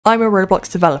I'm a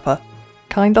Roblox developer.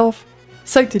 Kind of.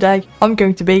 So today, I'm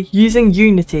going to be using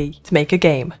Unity to make a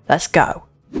game. Let's go.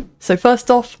 So first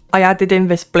off, I added in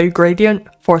this blue gradient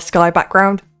for a sky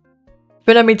background.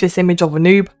 Then I made this image of a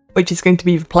noob, which is going to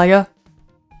be the player.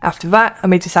 After that, I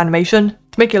made this animation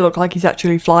to make it look like he's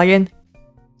actually flying.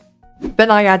 Then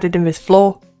I added in this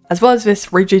floor, as well as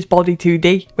this rigid body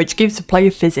 2D, which gives the player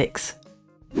physics.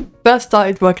 Then I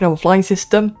started working on the flying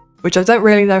system, which I don't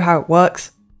really know how it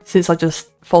works, since I just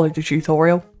followed the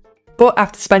tutorial. But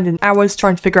after spending hours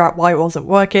trying to figure out why it wasn't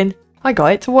working, I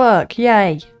got it to work,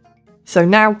 yay! So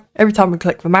now, every time we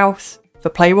click the mouse, the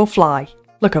player will fly.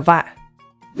 Look at that.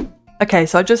 Okay,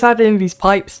 so I just added in these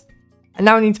pipes, and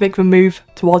now I need to make them move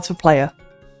towards the player.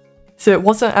 So it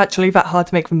wasn't actually that hard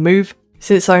to make them move,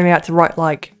 since I only had to write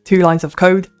like 2 lines of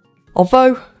code,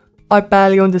 although I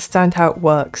barely understand how it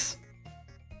works.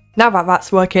 Now that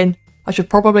that's working, I should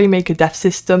probably make a death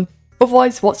system,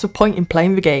 otherwise what's the point in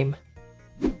playing the game?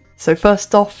 So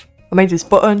first off, I made this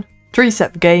button to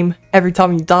reset the game every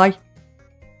time you die.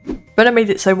 Then I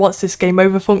made it so once this game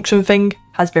over function thing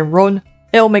has been run,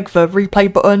 it'll make the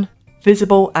replay button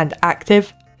visible and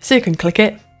active, so you can click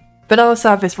it. Then I also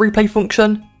have this replay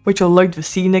function, which will load the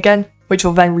scene again, which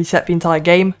will then reset the entire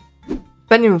game.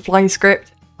 Then in the flying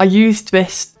script, I used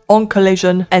this on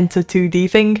collision enter 2D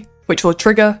thing, which will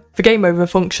trigger the game over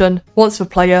function once the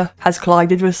player has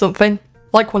collided with something,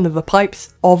 like one of the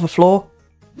pipes or the floor.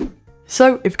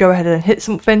 So if you go ahead and hit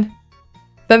something,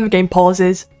 then the game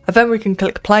pauses, and then we can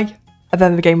click play, and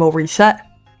then the game will reset.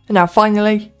 And now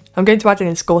finally, I'm going to add in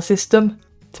a score system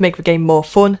to make the game more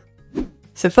fun.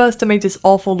 So first I made this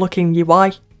awful looking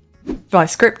UI, then I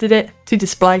scripted it to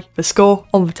display the score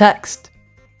on the text.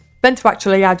 Then to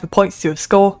actually add the points to a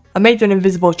score, I made an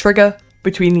invisible trigger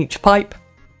between each pipe.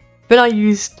 Then I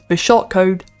used the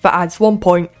shortcode that adds 1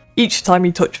 point each time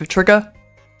you touch the trigger.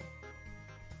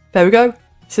 There we go.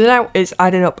 So now it's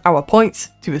adding up our points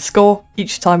to the score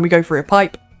each time we go through a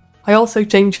pipe. I also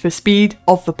changed the speed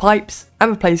of the pipes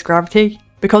and the player's gravity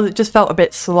because it just felt a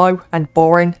bit slow and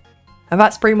boring. And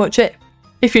that's pretty much it.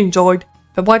 If you enjoyed,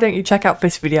 then why don't you check out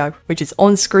this video, which is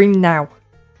on screen now.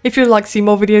 If you'd like to see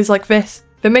more videos like this,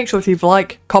 then make sure to leave a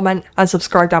like, comment and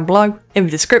subscribe down below. In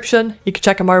the description, you can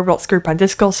check out my Roblox group and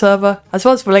Discord server, as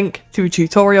well as the link to a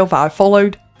tutorial that I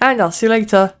followed. And I'll see you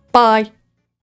later. Bye!